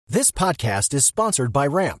This podcast is sponsored by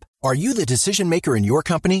Ramp. Are you the decision maker in your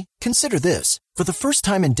company? Consider this. For the first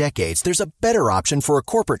time in decades, there's a better option for a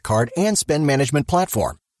corporate card and spend management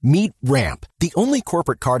platform. Meet Ramp, the only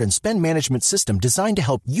corporate card and spend management system designed to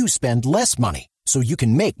help you spend less money so you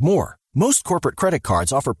can make more. Most corporate credit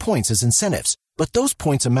cards offer points as incentives, but those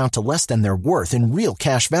points amount to less than their worth in real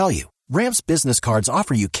cash value. Ramp's business cards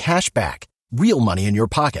offer you cash back, real money in your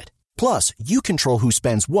pocket. Plus, you control who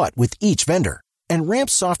spends what with each vendor. And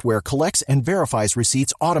Ramp's software collects and verifies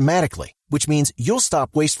receipts automatically, which means you'll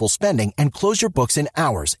stop wasteful spending and close your books in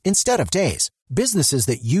hours instead of days. Businesses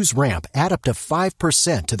that use Ramp add up to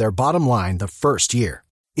 5% to their bottom line the first year.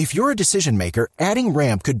 If you're a decision maker, adding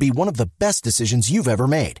Ramp could be one of the best decisions you've ever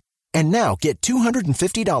made. And now get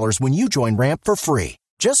 $250 when you join Ramp for free.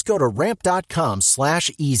 Just go to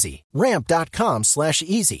ramp.com/easy.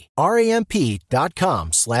 Ramp.com/easy.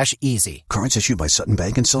 RAMP.com/easy. Cards issued by Sutton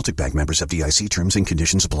Bank and Celtic Bank, members, FDIC. Terms and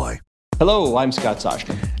conditions apply. Hello, I'm Scott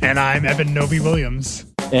Soshka. And I'm Evan Novi-Williams.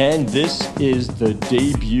 And this is the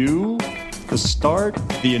debut, the start,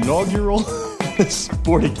 the inaugural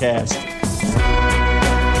Sporticast.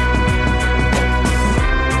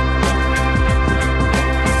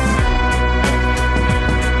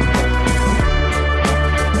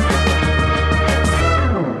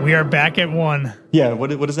 We are back at one. Yeah,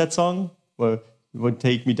 what is that song? Would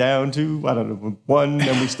take me down to, I don't know, one,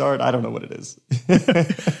 and we start. I don't know what it is.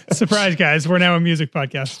 Surprise, guys. We're now a music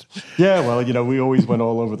podcast. Yeah, well, we always went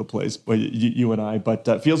all over the place, but you and I, but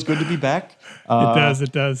it feels good to be back.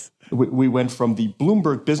 It does. We went from the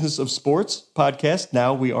Bloomberg Business of Sports podcast.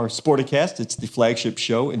 Now we are Sporticast. It's the flagship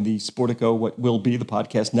show in the Sportico, what will be the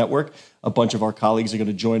podcast network. A bunch of our colleagues are going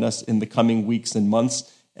to join us in the coming weeks and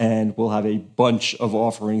months, and we'll have a bunch of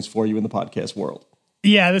offerings for you in the podcast world.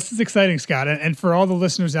 Yeah, this is exciting, Scott. And for all the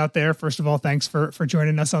listeners out there, first of all, thanks for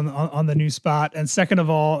joining us on the new spot. And second of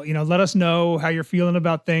all, let us know how you're feeling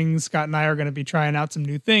about things. Scott and I are going to be trying out some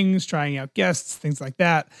new things, trying out guests, things like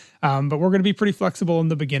that. But we're going to be pretty flexible in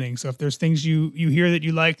the beginning. So if there's things you hear that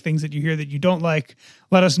you like, things that you hear that you don't like,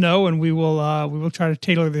 let us know, and we will try to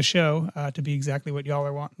tailor the show to be exactly what y'all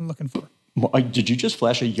are looking for. Well, did you just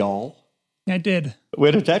flash a y'all? I did.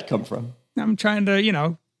 Where did that come from? I'm trying to,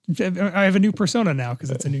 I have a new persona now because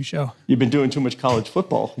it's a new show. You've been doing too much college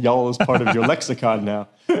football. Y'all is part of your lexicon now.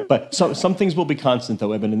 But some things will be constant,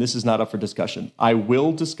 though, Evan, and this is not up for discussion. I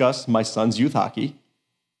will discuss my son's youth hockey.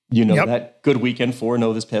 That good weekend,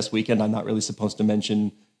 4-0 this past weekend. I'm not really supposed to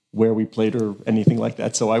mention where we played or anything like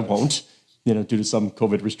that, so I won't, due to some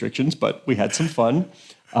COVID restrictions. But we had some fun.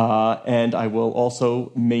 And I will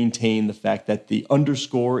also maintain the fact that the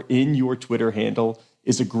underscore in your Twitter handle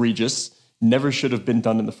is egregious. Never should have been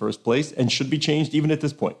done in the first place and should be changed even at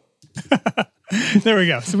this point. There we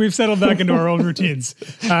go. So we've settled back into our old routines.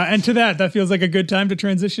 And to that feels like a good time to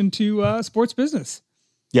transition to sports business.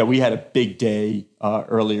 Yeah, we had a big day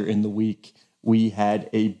earlier in the week. We had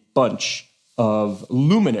a bunch of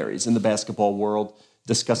luminaries in the basketball world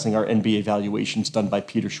discussing our NBA evaluations done by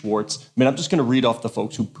Peter Schwartz. I'm just going to read off the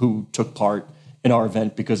folks who took part in our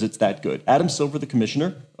event because it's that good. Adam Silver, the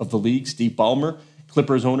commissioner of the league, Steve Ballmer,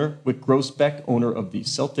 Clippers owner, Wick Grossbeck, owner of the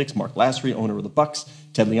Celtics, Mark Lassery, owner of the Bucks,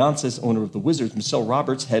 Ted Leonsis, owner of the Wizards, Michelle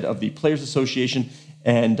Roberts, head of the Players Association,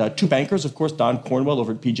 and two bankers, of course, Don Cornwell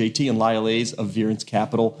over at PJT and Lyle A's of Virence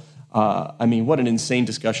Capital. What an insane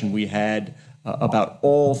discussion we had about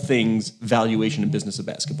all things valuation and business of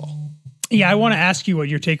basketball. Yeah, I want to ask you what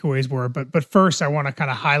your takeaways were, but first I want to kind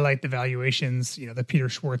of highlight the valuations, that Peter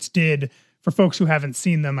Schwartz did. For folks who haven't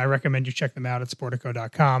seen them, I recommend you check them out at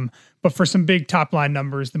Sportico.com. But for some big top-line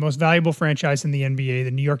numbers, the most valuable franchise in the NBA,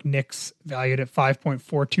 the New York Knicks, valued at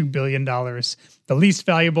 $5.42 billion. The least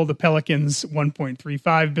valuable, the Pelicans,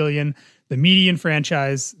 $1.35 billion. The median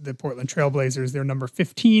franchise, the Portland Trailblazers, they're number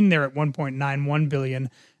 15. They're at $1.91 billion.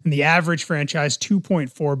 And the average franchise,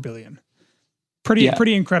 $2.4 billion.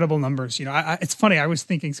 Pretty incredible numbers. It's funny. I was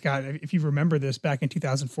thinking, Scott, if you remember this back in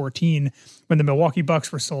 2014, when the Milwaukee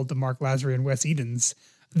Bucks were sold to Mark Lassery and Wes Edens,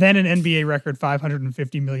 then an NBA record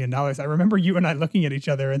 $550 million. I remember you and I looking at each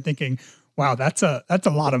other and thinking, wow, that's a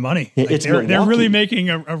lot of money. They're really making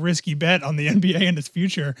a risky bet on the NBA and its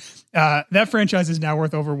future. That franchise is now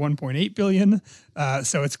worth over $1.8 billion.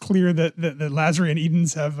 So it's clear that Lassery and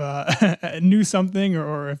Edens have knew something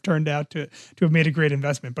or have turned out to have made a great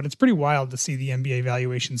investment. But it's pretty wild to see the NBA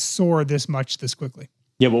valuation soar this much this quickly.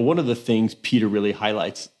 Yeah, well, one of the things Peter really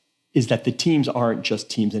highlights is that the teams aren't just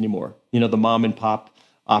teams anymore. The mom and pop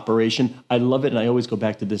operation. I love it, and I always go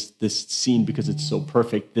back to this scene because it's so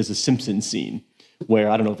perfect. There's a Simpsons scene where,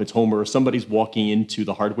 I don't know if it's Homer or somebody's walking into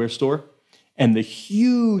the hardware store, and the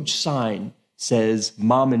huge sign says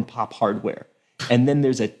Mom and Pop Hardware. And then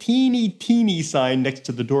there's a teeny sign next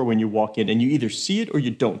to the door when you walk in, and you either see it or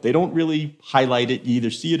you don't. They don't really highlight it. You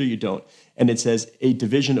either see it or you don't. And it says a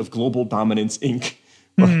division of Global Dominance, Inc.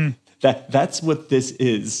 Mm-hmm. That's what this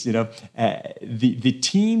is. The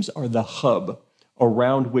teams are the hub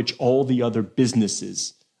around which all the other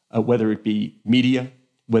businesses, whether it be media,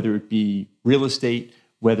 whether it be real estate,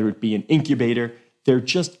 whether it be an incubator, they're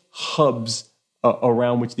just hubs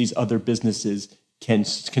around which these other businesses can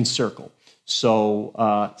circle.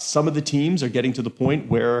 So some of the teams are getting to the point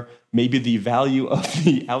where maybe the value of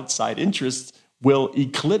the outside interests will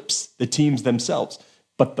eclipse the teams themselves,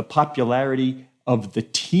 but the popularity of the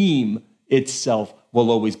team itself will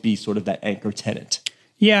always be sort of that anchor tenant.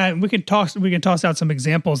 Yeah, we can toss out some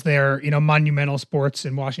examples there. Monumental Sports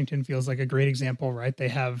in Washington feels like a great example, right? They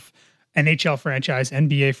have NHL franchise,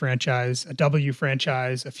 NBA franchise, a W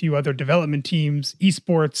franchise, a few other development teams,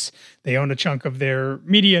 esports. They own a chunk of their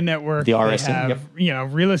media network. The RSN, they have, yep.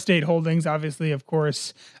 Real estate holdings, obviously, of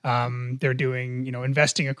course. They're doing,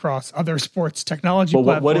 investing across other sports technology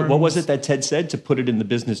platforms. What was it that Ted said, to put it in the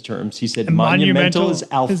business terms? He said, Monumental is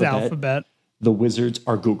Alphabet. The Wizards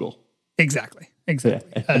are Google. Exactly. Yeah.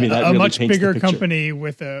 I mean, that a really much bigger the picture. company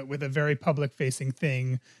with a very public facing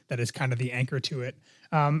thing that is kind of the anchor to it.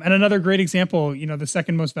 And another great example, the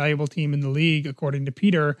second most valuable team in the league, according to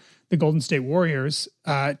Peter, the Golden State Warriors,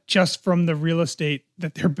 just from the real estate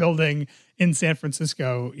that they're building in San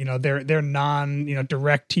Francisco, their non,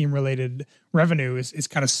 direct team related revenue is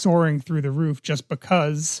kind of soaring through the roof just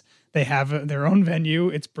because they have their own venue.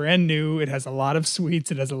 It's brand new. It has a lot of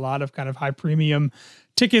suites. It has a lot of kind of high premium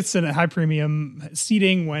tickets and high premium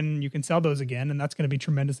seating when you can sell those again. And that's going to be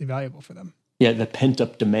tremendously valuable for them. Yeah, the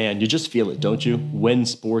pent-up demand. You just feel it, don't you? When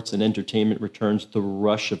sports and entertainment returns, the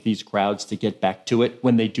rush of these crowds to get back to it,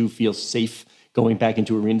 when they do feel safe going back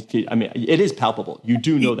into arenas. I mean, it is palpable. You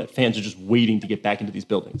do know that fans are just waiting to get back into these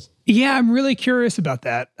buildings. Yeah, I'm really curious about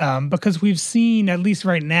that because we've seen, at least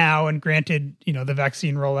right now, and granted, the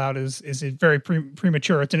vaccine rollout is very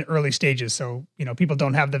premature. It's in early stages. So, people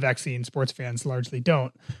don't have the vaccine. Sports fans largely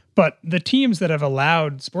don't. But the teams that have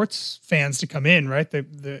allowed sports fans to come in, right?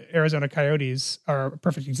 The Arizona Coyotes are a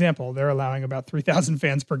perfect example. They're allowing about 3,000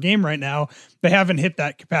 fans per game right now. They haven't hit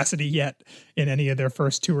that capacity yet in any of their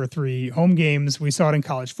first 2 or 3 home games. We saw it in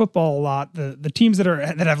college football a lot. The teams that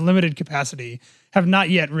have limited capacity have not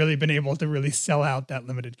yet really been able to really sell out that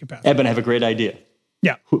limited capacity. Eben, I have a great idea.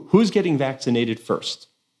 Yeah. Who's getting vaccinated first?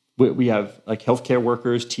 We have like healthcare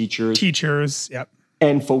workers, teachers. Yep.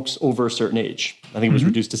 And folks over a certain age. I think it was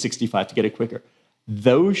reduced to 65 to get it quicker.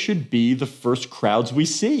 Those should be the first crowds we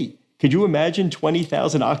see. Could you imagine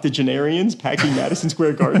 20,000 octogenarians packing Madison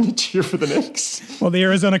Square Garden to cheer for the Knicks? Well, the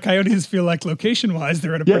Arizona Coyotes feel like location-wise,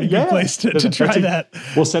 they're in a pretty good place to try that.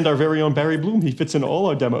 We'll send our very own Barry Bloom. He fits in all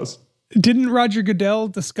our demos. Didn't Roger Goodell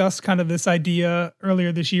discuss kind of this idea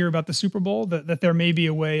earlier this year about the Super Bowl, that there may be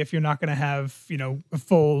a way, if you're not going to have, a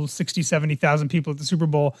full 60, 70,000 people at the Super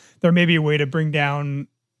Bowl, there may be a way to bring down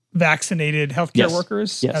vaccinated healthcare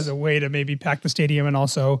workers as a way to maybe pack the stadium and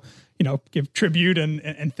also, give tribute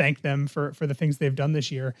and thank them for the things they've done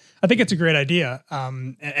this year. I think it's a great idea.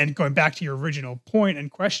 And going back to your original point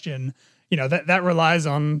and question, that relies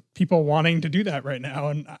on people wanting to do that right now.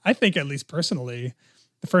 And I think, at least personally,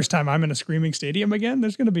 the first time I'm in a screaming stadium again,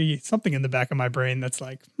 there's going to be something in the back of my brain that's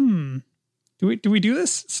like, do we do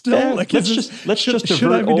this still? Yeah, like, let's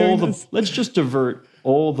just divert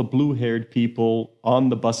all the blue-haired people on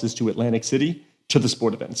the buses to Atlantic City to the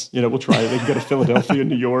sport events. We'll try it. They can go to Philadelphia,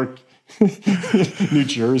 New York, New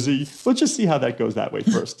Jersey. Let's just see how that goes that way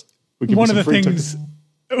first. One of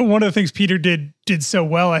the things Peter did so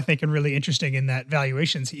well, I think, and really interesting in that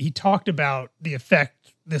valuations, he talked about the effect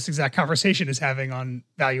this exact conversation is having on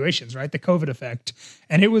valuations, right? The COVID effect.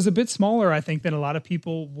 And it was a bit smaller, I think, than a lot of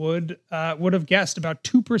people would have guessed. About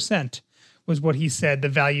 2% was what he said the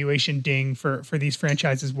valuation ding for these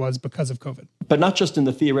franchises was because of COVID. But not just in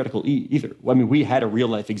the theoretical either. I mean, we had a real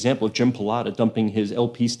life example of Jim Pallotta dumping his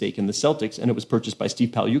LP stake in the Celtics, and it was purchased by Steve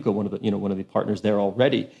Pagliuca, one of the partners there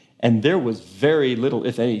already. And there was very little,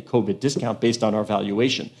 if any, COVID discount based on our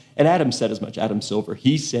valuation. And Adam said as much, Adam Silver.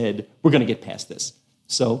 He said, we're going to get past this.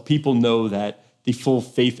 So people know that the full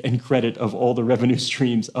faith and credit of all the revenue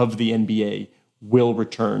streams of the NBA will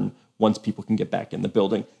return once people can get back in the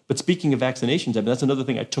building. But speaking of vaccinations, I mean, that's another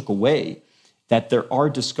thing I took away, that there are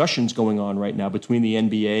discussions going on right now between the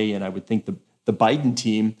NBA and I would think the Biden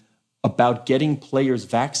team about getting players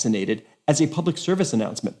vaccinated as a public service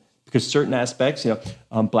announcement. Because certain aspects,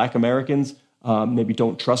 Black Americans maybe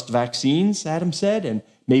don't trust vaccines, Adam said, and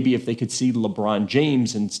maybe if they could see LeBron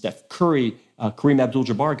James and Steph Curry, Kareem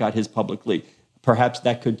Abdul-Jabbar got his publicly. perhaps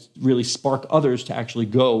that could really spark others to actually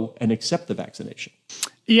go and accept the vaccination.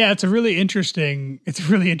 Yeah, it's a really interesting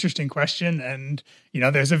question. And,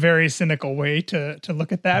 there's a very cynical way to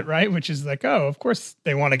look at that, right? Which is like, oh, of course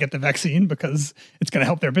they want to get the vaccine because it's going to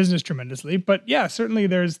help their business tremendously. But yeah, certainly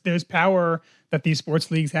there's power that these sports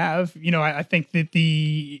leagues have. I think that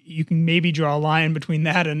you can maybe draw a line between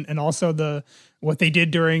that and also what they did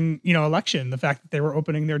during, election, the fact that they were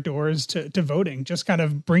opening their doors to voting, just kind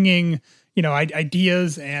of bringing,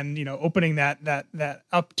 ideas and, opening that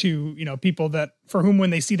up to, people that for whom when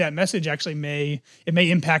they see that message actually may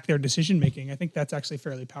impact their decision-making. I think that's actually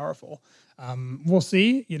fairly powerful. We'll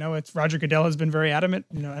see. It's Roger Goodell has been very adamant.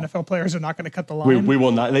 NFL players are not going to cut the line. We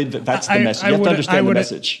will not. That's the message. You have to understand the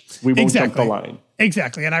message. We won't jump the line.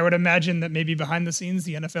 Exactly. And I would imagine that maybe behind the scenes,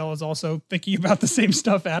 the NFL is also thinking about the same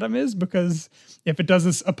stuff Adam is, because if it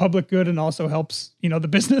does a public good and also helps, the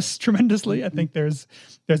business tremendously, I think there's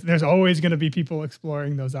always going to be people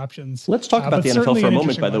exploring those options. Let's talk about the NFL for a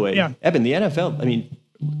moment, by the way. Yeah. Evan, the NFL,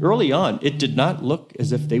 early on, it did not look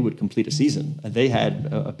as if they would complete a season. They had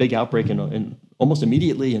a big outbreak in almost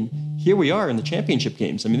immediately, and here we are in the championship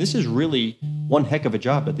games. This is really one heck of a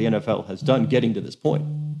job that the NFL has done getting to this point.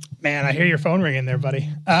 Man, I hear your phone ringing there, buddy.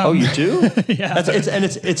 Oh, you do? Yeah.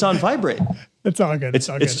 It's on vibrate. It's all good. It's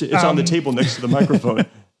on the table next to the microphone.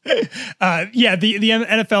 The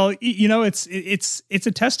NFL, it's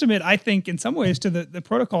a testament, I think, in some ways to the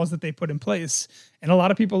protocols that they put in place. And a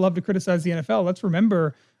lot of people love to criticize the NFL. Let's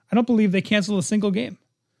remember, I don't believe they canceled a single game,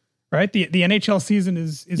 right? The NHL season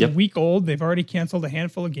is a week old. They've already canceled a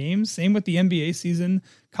handful of games. Same with the NBA season.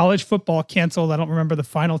 College football canceled, I don't remember the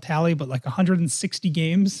final tally, but like 160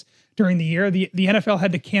 games during the year. The NFL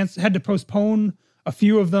had to postpone a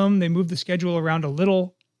few of them. They moved the schedule around a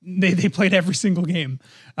little. They played every single game.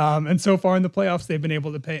 And so far in the playoffs, they've been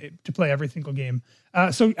able to play every single game.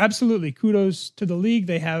 So absolutely, kudos to the league.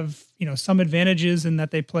 They have, some advantages in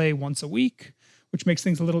that they play once a week, which makes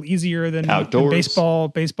things a little easier than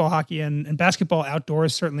baseball, hockey, and basketball.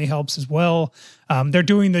 Outdoors certainly helps as well. They're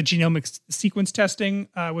doing the genomic sequence testing,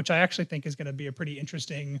 which I actually think is going to be a pretty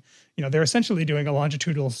interesting, they're essentially doing a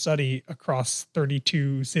longitudinal study across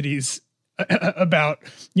 32 cities about,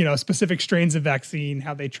 specific strains of vaccine,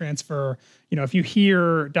 how they transfer. If you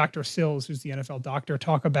hear Dr. Sills, who's the NFL doctor,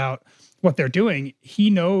 talk about what they're doing, he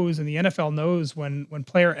knows, and the NFL knows when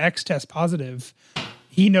player X tests positive,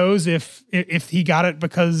 he knows if he got it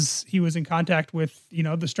because he was in contact with,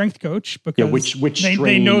 the strength coach, because which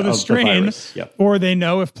they know the strain, Yep. Or they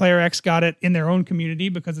know if player X got it in their own community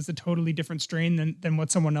because it's a totally different strain than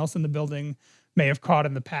what someone else in the building may have caught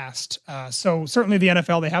in the past. So certainly the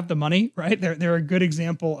NFL, they have the money, right? They're a good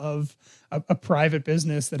example of a private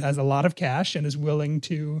business that has a lot of cash and is willing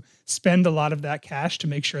to spend a lot of that cash to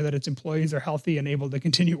make sure that its employees are healthy and able to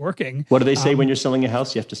continue working. What do they say when you're selling a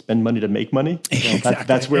house? You have to spend money to make money? Exactly,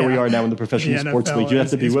 that's where we are now in the professional sports league. You have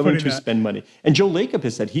to be willing to spend money. And Joe Lacob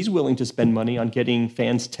has said he's willing to spend money on getting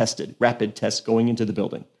fans tested, rapid tests going into the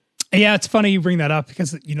building. Yeah, it's funny you bring that up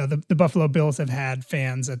because, the Buffalo Bills have had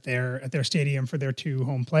fans at their stadium for their 2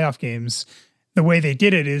 home playoff games. The way they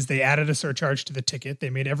did it is they added a surcharge to the ticket. They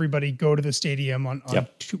made everybody go to the stadium on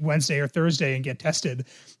Wednesday or Thursday and get tested.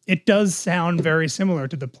 It does sound very similar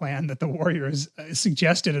to the plan that the Warriors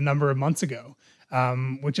suggested a number of months ago,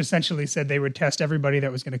 which essentially said they would test everybody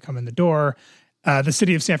that was going to come in the door. The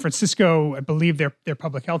city of San Francisco, I believe their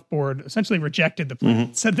public health board essentially rejected the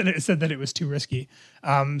plan, said that it was too risky.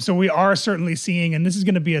 So we are certainly seeing, and this is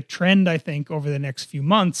going to be a trend, I think, over the next few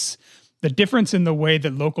months, the difference in the way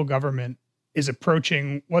that local government is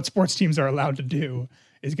approaching what sports teams are allowed to do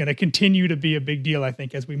is going to continue to be a big deal, I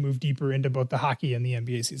think, as we move deeper into both the hockey and the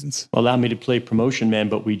NBA seasons. Well, allow me to play promotion, man,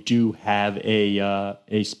 but we do have a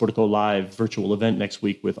Sportico Live virtual event next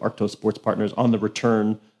week with Arctos Sports Partners on the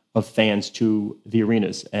return of fans to the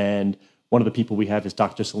arenas. And one of the people we have is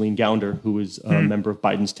Dr. Celine Gounder, who is a member of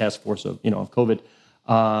Biden's task force of COVID.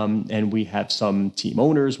 And we have some team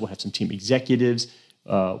owners, we'll have some team executives.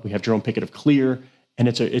 We have Jerome Pickett of Clear. And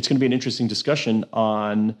it's going to be an interesting discussion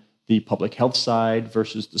on the public health side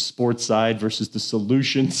versus the sports side versus the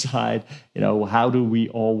solution side. How do we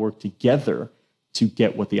all work together to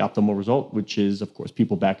get what the optimal result, which is, of course,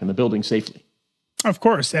 people back in the building safely. Of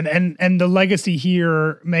course. And the legacy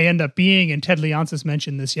here may end up being, and Ted Leonsis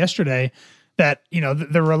mentioned this yesterday, that,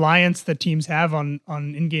 the reliance that teams have on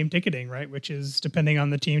in-game ticketing, right? Which is depending on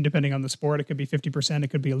the team, depending on the sport, it could be 50%, it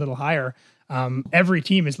could be a little higher. Every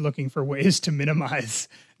team is looking for ways to minimize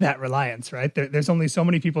that reliance, right? There's only so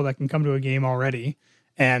many people that can come to a game already.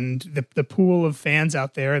 And the pool of fans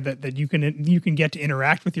out there that you can get to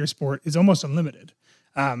interact with your sport is almost unlimited.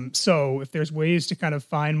 So if there's ways to kind of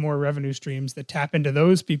find more revenue streams that tap into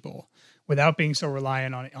those people without being so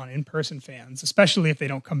reliant on in-person fans, especially if they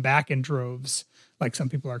don't come back in droves like some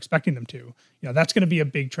people are expecting them to, that's going to be a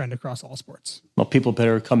big trend across all sports. Well, people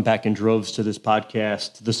better come back in droves to this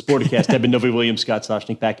podcast, the Sporticast. Eben Novy-Williams, Scott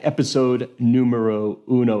Soshnick back, episode numero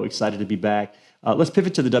uno. Excited to be back. Let's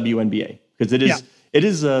pivot to the WNBA, because it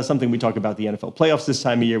is something we talk about the NFL playoffs this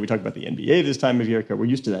time of year. We talk about the NBA this time of year. We're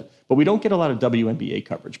used to that. But we don't get a lot of WNBA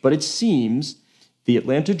coverage. But it seems the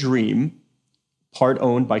Atlanta Dream, part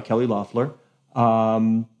owned by Kelly Loeffler,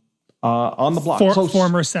 on the block.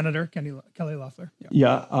 Former Senator Kelly Loeffler.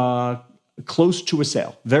 Close to a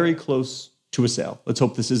sale. Very close to a sale. Let's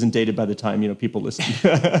hope this isn't dated by the time people listen.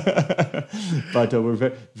 But we're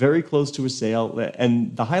very, very close to a sale.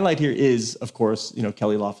 And the highlight here is, of course,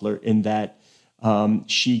 Kelly Loeffler, in that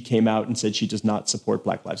she came out and said she does not support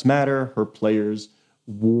Black Lives Matter. Her players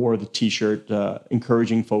wore the T-shirt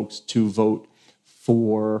encouraging folks to vote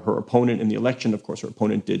for her opponent in the election. Of course, her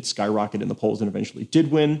opponent did skyrocket in the polls and eventually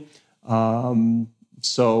did win.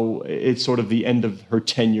 So it's sort of the end of her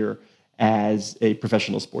tenure as a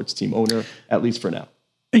professional sports team owner, at least for now.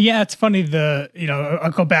 Yeah, it's funny.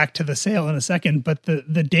 I'll go back to the sale in a second, but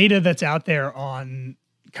the data that's out there on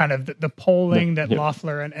kind of the polling that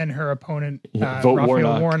Loeffler and her opponent,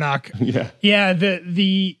 Raphael Warnock.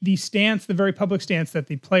 The stance, the very public stance that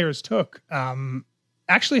the players took,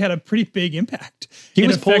 actually had a pretty big impact. He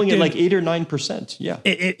was polling at like 8 or 9%. Yeah.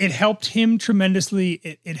 It helped him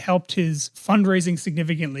tremendously. It helped his fundraising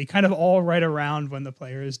significantly, kind of all right around when the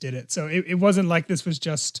players did it. So it wasn't like this was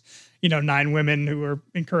just, 9 women who were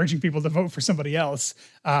encouraging people to vote for somebody else.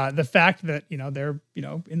 The fact that, they're,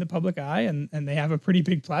 in the public eye and they have a pretty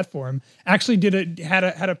big platform actually had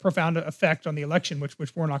a profound effect on the election,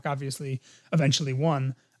 which Warnock obviously eventually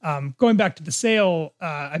won. Going back to the sale,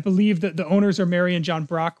 I believe that the owners are Mary and John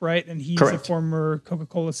Brock, right? And he's Correct. A former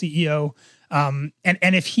Coca-Cola CEO. And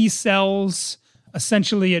if he sells,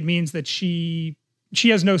 essentially it means that she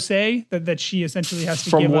has no say, that she essentially has to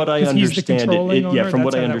from give what up, I because he's the understand, controlling owner. from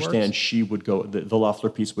what That's I how that understand, works. she would go. The Loeffler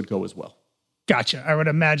piece would go as well. Gotcha. I would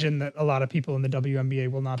imagine that a lot of people in the WNBA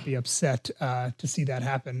will not be upset to see that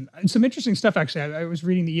happen. And some interesting stuff, actually. I was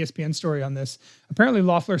reading the ESPN story on this. Apparently,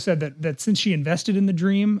 Loeffler said that since she invested in the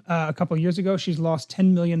Dream a couple of years ago, she's lost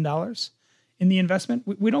 $10 million in the investment.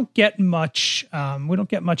 We don't get much. We don't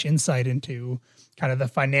get much insight into kind of the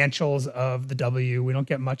financials of the W. We don't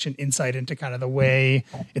get much insight into kind of the way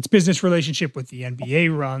its business relationship with the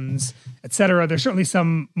NBA runs, et cetera. There's certainly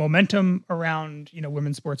some momentum around,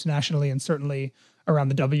 women's sports nationally and certainly around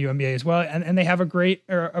the WNBA as well. And they have a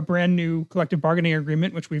brand new collective bargaining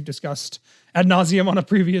agreement, which we've discussed ad nauseum on a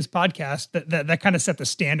previous podcast, that kind of set the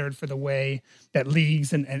standard for the way that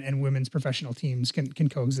leagues and women's professional teams can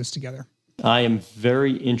coexist together. I am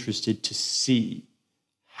very interested to see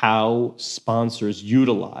how sponsors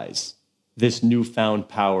utilize this newfound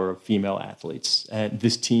power of female athletes. And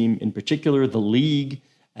this team in particular, the league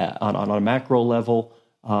on a macro level,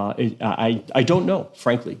 I don't know,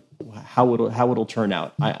 frankly, how it'll turn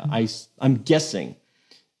out. I'm guessing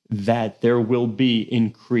that there will be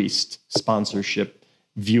increased sponsorship,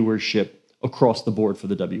 viewership across the board for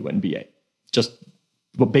the WNBA, just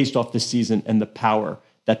based off this season and the power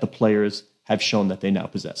that the players have shown that they now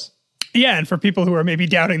possess. Yeah, and for people who are maybe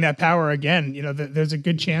doubting that power again, there's a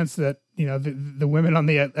good chance that the women on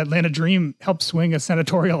the Atlanta Dream helped swing a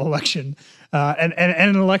senatorial election, and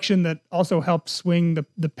an election that also helped swing the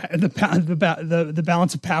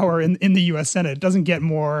balance of power in the U.S. Senate. It doesn't get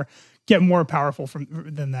more powerful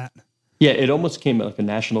than that. Yeah, it almost came like a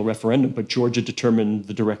national referendum, but Georgia determined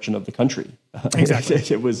the direction of the country. Exactly,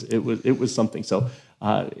 it was something. So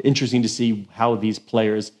interesting to see how these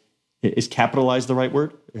players. Is capitalize the right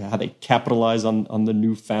word? How they capitalize on the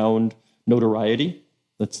newfound notoriety?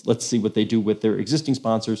 Let's see what they do with their existing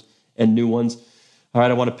sponsors and new ones. All right,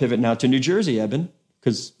 I want to pivot now to New Jersey, Eben,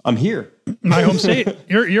 because I'm here. My home state.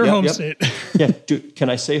 Your home state. Yeah. Can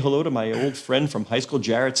I say hello to my old friend from high school,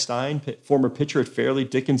 Jarrett Stein, former pitcher at Fairleigh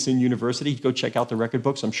Dickinson University? Go check out the record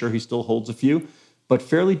books. I'm sure he still holds a few. But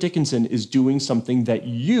Fairleigh Dickinson is doing something that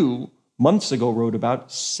you months ago wrote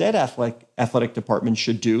about, said athletic department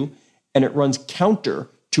should do, and it runs counter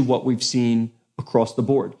to what we've seen across the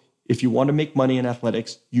board. If you want to make money in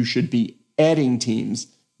athletics, you should be adding teams,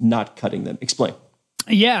 not cutting them. Explain.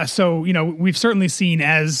 Yeah. So, we've certainly seen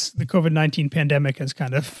as the COVID-19 pandemic has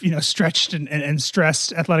kind of, stretched and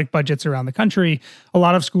stressed athletic budgets around the country. A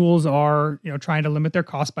lot of schools are, trying to limit their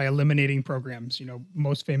costs by eliminating programs.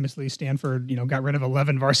 Most famously, Stanford, got rid of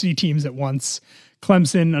 11 varsity teams at once,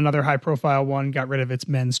 Clemson, another high-profile one, got rid of its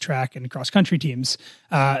men's track and cross-country teams.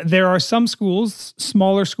 There are some schools,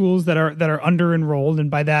 smaller schools that are under-enrolled,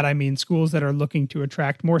 and by that I mean schools that are looking to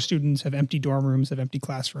attract more students, have empty dorm rooms, have empty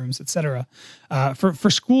classrooms, etc. For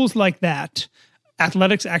schools like that,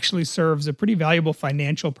 athletics actually serves a pretty valuable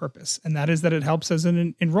financial purpose, and that is that it helps as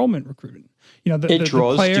an enrollment recruitment. It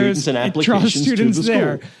draws students and applications to the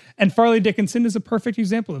school. And Farley Dickinson is a perfect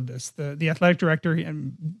example of this. The athletic director,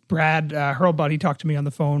 and Brad Hurlbut, he talked to me on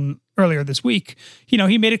the phone earlier this week. He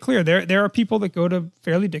made it clear there are people that go to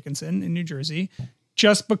Fairleigh Dickinson in New Jersey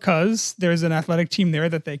just because there's an athletic team there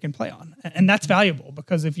that they can play on. And that's valuable,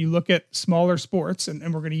 because if you look at smaller sports, and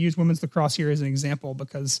we're going to use women's lacrosse here as an example,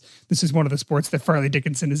 because this is one of the sports that Fairleigh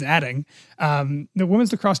Dickinson is adding. The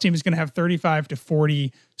women's lacrosse team is going to have 35 to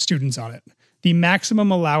 40 students on it. The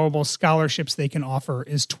maximum allowable scholarships they can offer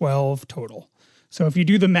is 12 total. So if you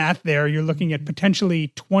do the math there, you're looking at potentially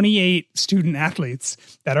 28 student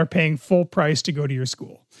athletes that are paying full price to go to your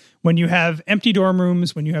school. When you have empty dorm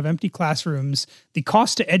rooms, when you have empty classrooms, the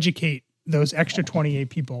cost to educate those extra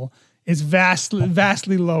 28 people is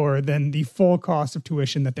vastly lower than the full cost of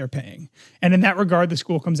tuition that they're paying. And in that regard, the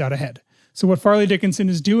school comes out ahead. So what Fairleigh Dickinson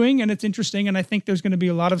is doing, and it's interesting, and I think there's going to be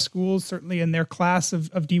a lot of schools, certainly in their class of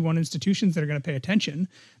D1 institutions, that are going to pay attention.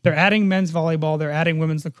 They're adding men's volleyball, they're adding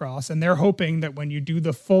women's lacrosse, and they're hoping that when you do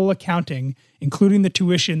the full accounting, including the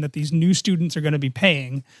tuition that these new students are going to be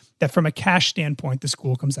paying, that from a cash standpoint, the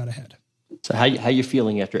school comes out ahead. So how you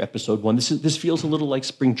feeling after episode 1? This feels a little like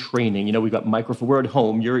spring training. We've got microphone. We're at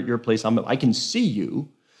home. You're at your place. I can see you,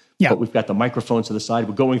 but we've got the microphones to the side.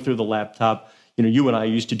 We're going through the laptop. You and I are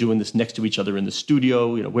used to doing this next to each other in the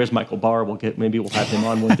studio. Where's Michael Barr? Maybe we'll have him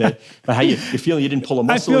on one day. But how you feeling? You didn't pull a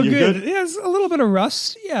muscle? I feel You're good. Yeah, it's a little bit of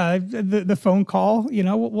rust. Yeah, the phone call.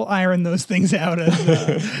 We'll iron those things out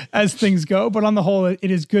as things go. But on the whole, it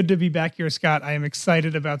is good to be back here, Scott. I am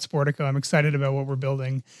excited about Sportico. I'm excited about what we're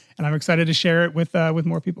building, and I'm excited to share it with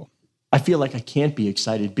more people. I feel like I can't be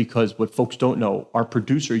excited because what folks don't know, our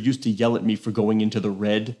producer used to yell at me for going into the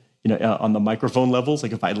red. On the microphone levels,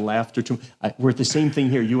 like if I laughed or too, we're at the same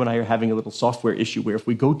thing here. You and I are having a little software issue where if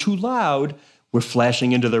we go too loud, we're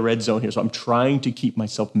flashing into the red zone here. So I'm trying to keep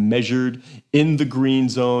myself measured in the green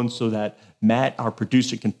zone so that Matt, our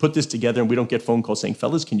producer, can put this together and we don't get phone calls saying,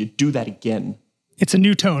 fellas, can you do that again? It's a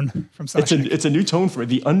new tone from Soshnick. It's a new tone for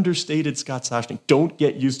the understated Scott Soshnick. Don't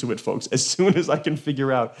get used to it, folks. As soon as I can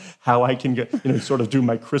figure out how I can get, sort of do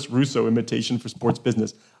my Chris Russo imitation for sports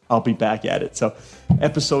business, I'll be back at it. So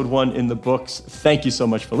episode 1 in the books. Thank you so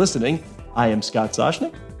much for listening. I am Scott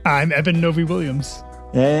Soshnick. I'm Eben Novy-Williams.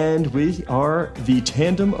 And we are the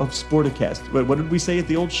tandem of Sporticast. What did we say at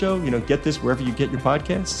the old show? Get this wherever you get your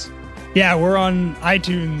podcasts. Yeah, we're on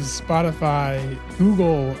iTunes, Spotify,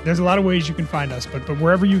 Google. There's a lot of ways you can find us, but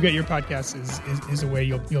wherever you get your podcasts is a way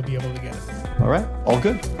you'll be able to get it. All right. All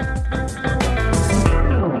good.